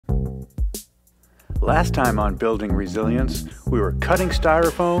Last time on Building Resilience, we were cutting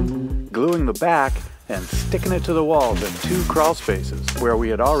styrofoam, gluing the back, and sticking it to the walls in 2 crawl spaces where we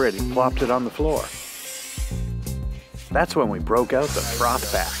had already plopped it on the floor. That's when we broke out the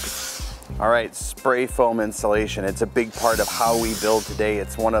froth pack. All right, spray foam insulation. It's a big part of how we build today.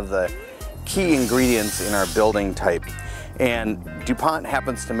 It's one of the key ingredients in our building type. And DuPont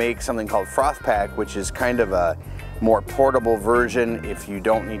happens to make something called froth pack, which is kind of a more portable version if you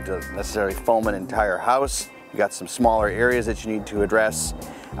don't need to necessarily foam an entire house. You got some smaller areas that you need to address.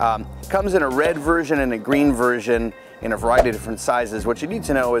 Comes in a red version and a green version in a variety of different sizes. What you need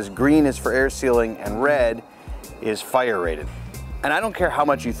to know is green is for air sealing and red is fire rated. And I don't care how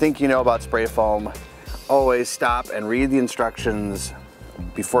much you think you know about spray foam, always stop and read the instructions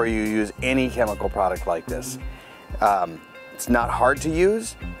before you use any chemical product like this. It's not hard to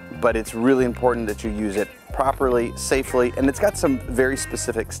use, but it's really important that you use it properly, safely, and it's got some very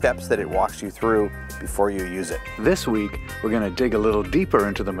specific steps that it walks you through before you use it. This week, we're going to dig a little deeper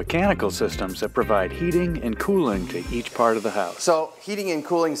into the mechanical systems that provide heating and cooling to each part of the house. So, heating and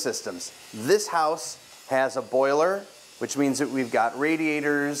cooling systems. This house has a boiler, which means that we've got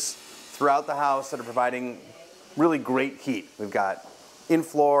radiators throughout the house that are providing really great heat. We've got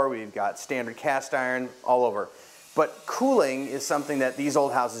in-floor, we've got standard cast iron all over. But cooling is something that these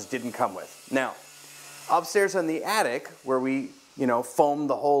old houses didn't come with. Now, upstairs in the attic, where we, foamed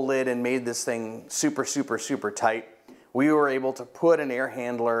the whole lid and made this thing super, super, super tight, we were able to put an air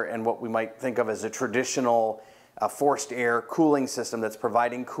handler and what we might think of as a traditional forced air cooling system that's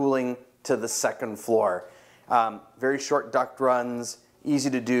providing cooling to the second floor. Very short duct runs, easy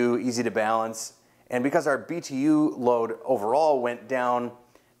to do, easy to balance. And because our BTU load overall went down,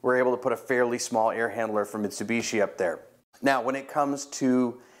 we're able to put a fairly small air handler from Mitsubishi up there. Now, when it comes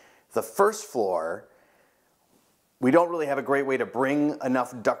to the first floor, we don't really have a great way to bring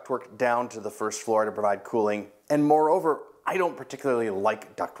enough ductwork down to the first floor to provide cooling. And moreover, I don't particularly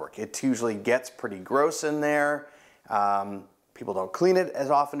like ductwork. It usually gets pretty gross in there. People don't clean it as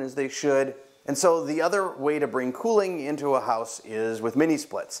often as they should. And so the other way to bring cooling into a house is with mini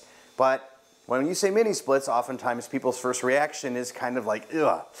splits. But when you say mini splits, oftentimes people's first reaction is kind of like,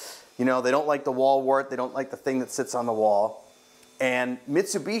 ugh. They don't like the wall wart, they don't like the thing that sits on the wall. And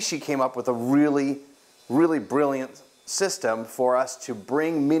Mitsubishi came up with a really, really brilliant system for us to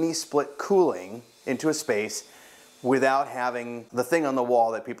bring mini split cooling into a space without having the thing on the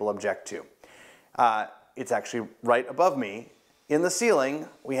wall that people object to. It's actually right above me. In the ceiling,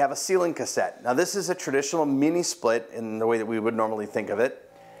 we have a ceiling cassette. Now this is a traditional mini split in the way that we would normally think of it.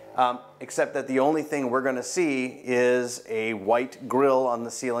 Except that the only thing we're going to see is a white grill on the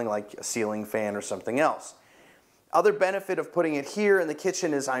ceiling, like a ceiling fan or something else. Other benefit of putting it here in the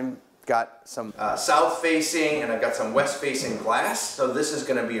kitchen is I've got some south facing and I've got some west facing glass, so this is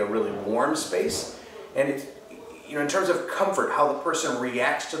going to be a really warm space. And it's, in terms of comfort, how the person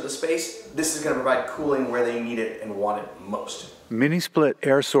reacts to the space, this is going to provide cooling where they need it and want it most. Mini split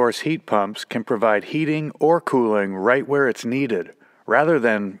air source heat pumps can provide heating or cooling right where it's needed, rather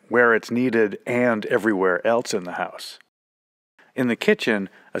than where it's needed and everywhere else in the house. In the kitchen,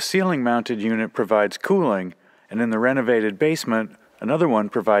 a ceiling-mounted unit provides cooling, and in the renovated basement, another one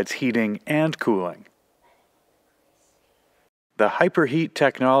provides heating and cooling. The hyperheat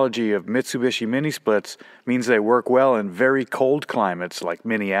technology of Mitsubishi mini splits means they work well in very cold climates like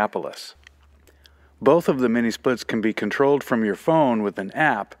Minneapolis. Both of the mini splits can be controlled from your phone with an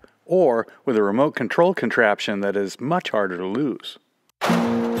app or with a remote control contraption that is much harder to lose.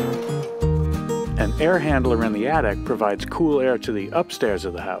 An air handler in the attic provides cool air to the upstairs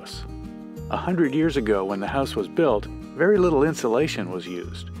of the house. 100 years ago, when the house was built, very little insulation was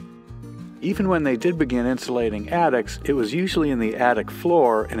used. Even when they did begin insulating attics, it was usually in the attic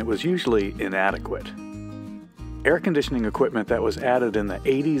floor and it was usually inadequate. Air conditioning equipment that was added in the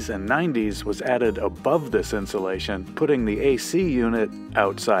 80s and 90s was added above this insulation, putting the AC unit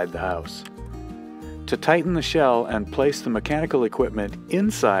outside the house. To tighten the shell and place the mechanical equipment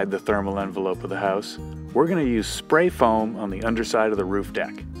inside the thermal envelope of the house, we're going to use spray foam on the underside of the roof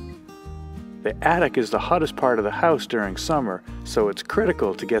deck. The attic is the hottest part of the house during summer, so it's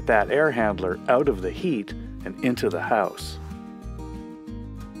critical to get that air handler out of the heat and into the house.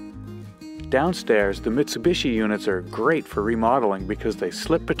 Downstairs, the Mitsubishi units are great for remodeling because they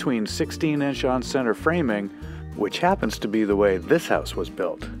slip between 16-inch on-center framing, which happens to be the way this house was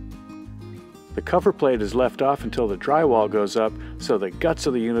built. The cover plate is left off until the drywall goes up, so the guts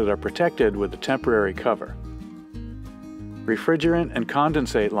of the unit are protected with a temporary cover. Refrigerant and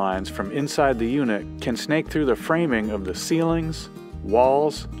condensate lines from inside the unit can snake through the framing of the ceilings,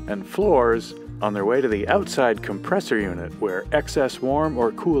 walls, and floors on their way to the outside compressor unit where excess warm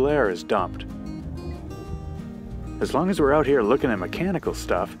or cool air is dumped. As long as we're out here looking at mechanical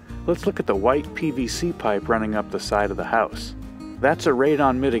stuff, let's look at the white PVC pipe running up the side of the house. That's a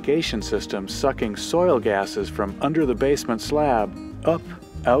radon mitigation system sucking soil gases from under the basement slab up,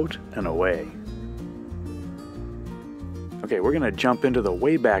 out, and away. Okay, we're going to jump into the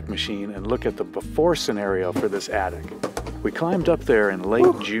Wayback Machine and look at the before scenario for this attic. We climbed up there in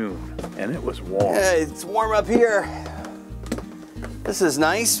late June, and it was warm. Yeah, it's warm up here. This is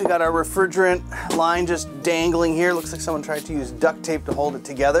nice. We got our refrigerant line just dangling here. Looks like someone tried to use duct tape to hold it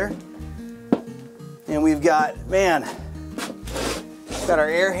together. And we've got, man, got our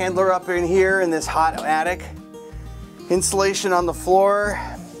air handler up in here in this hot attic. Insulation on the floor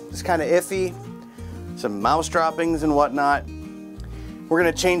is kind of iffy. Some mouse droppings and whatnot. We're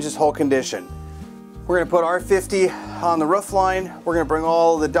gonna change this whole condition. We're gonna put R50 on the roof line. We're gonna bring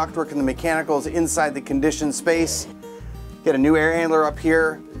all the ductwork and the mechanicals inside the conditioned space. Get a new air handler up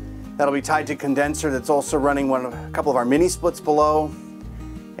here. That'll be tied to condenser that's also running a couple of our mini splits below.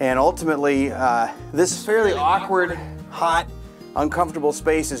 And ultimately, this fairly awkward, hot, uncomfortable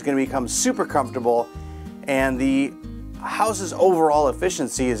space is gonna become super comfortable, and the house's overall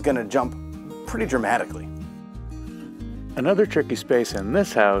efficiency is gonna jump pretty dramatically. Another tricky space in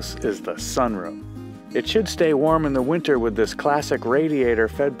this house is the sunroom. It should stay warm in the winter with this classic radiator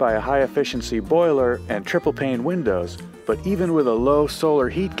fed by a high-efficiency boiler and triple-pane windows, but even with a low solar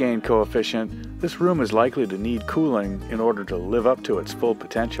heat gain coefficient, this room is likely to need cooling in order to live up to its full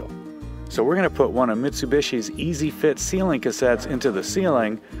potential. So we're going to put one of Mitsubishi's easy-fit ceiling cassettes into the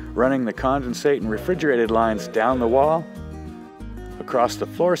ceiling, running the condensate and refrigerated lines down the wall, across the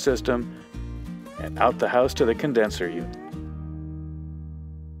floor system, and out the house to the condenser unit.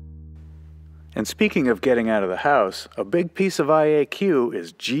 And speaking of getting out of the house, a big piece of IAQ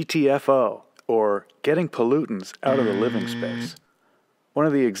is GTFO, or getting pollutants out of the living space. One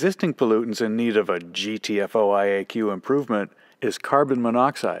of the existing pollutants in need of a GTFO IAQ improvement is carbon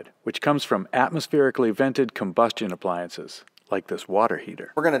monoxide, which comes from atmospherically vented combustion appliances, like this water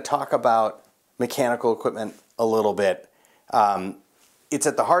heater. We're going to talk about mechanical equipment a little bit. It's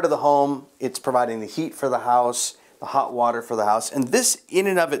at the heart of the home. It's providing the heat for the house, the hot water for the house, and this in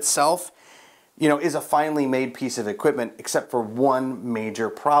and of itself, you know, is a finely made piece of equipment, except for one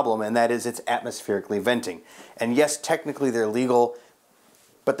major problem, and that is it's atmospherically venting. And yes, technically they're legal,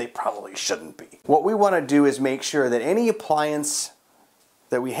 but they probably shouldn't be. What we want to do is make sure that any appliance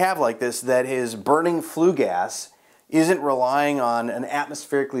that we have like this that is burning flue gas isn't relying on an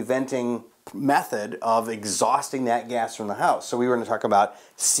atmospherically venting method of exhausting that gas from the house. So we were going to talk about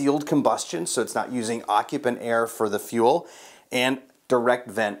sealed combustion, so it's not using occupant air for the fuel, and direct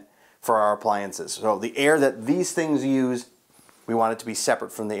vent for our appliances. So the air that these things use, we want it to be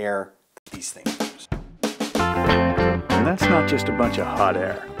separate from the air that these things use. And that's not just a bunch of hot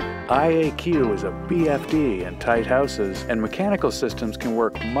air. IAQ is a BFD in tight houses, and mechanical systems can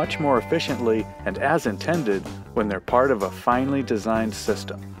work much more efficiently and as intended when they're part of a finely designed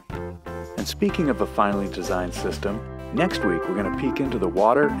system. And speaking of a finely designed system, next week we're going to peek into the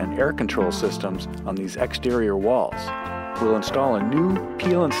water and air control systems on these exterior walls. We'll install a new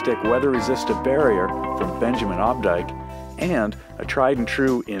peel and stick weather-resistant barrier from Benjamin Opdyke and a tried and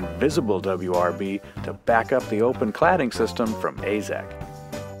true invisible WRB to back up the open cladding system from AZEK.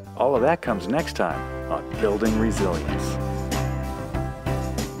 All of that comes next time on Building Resilience.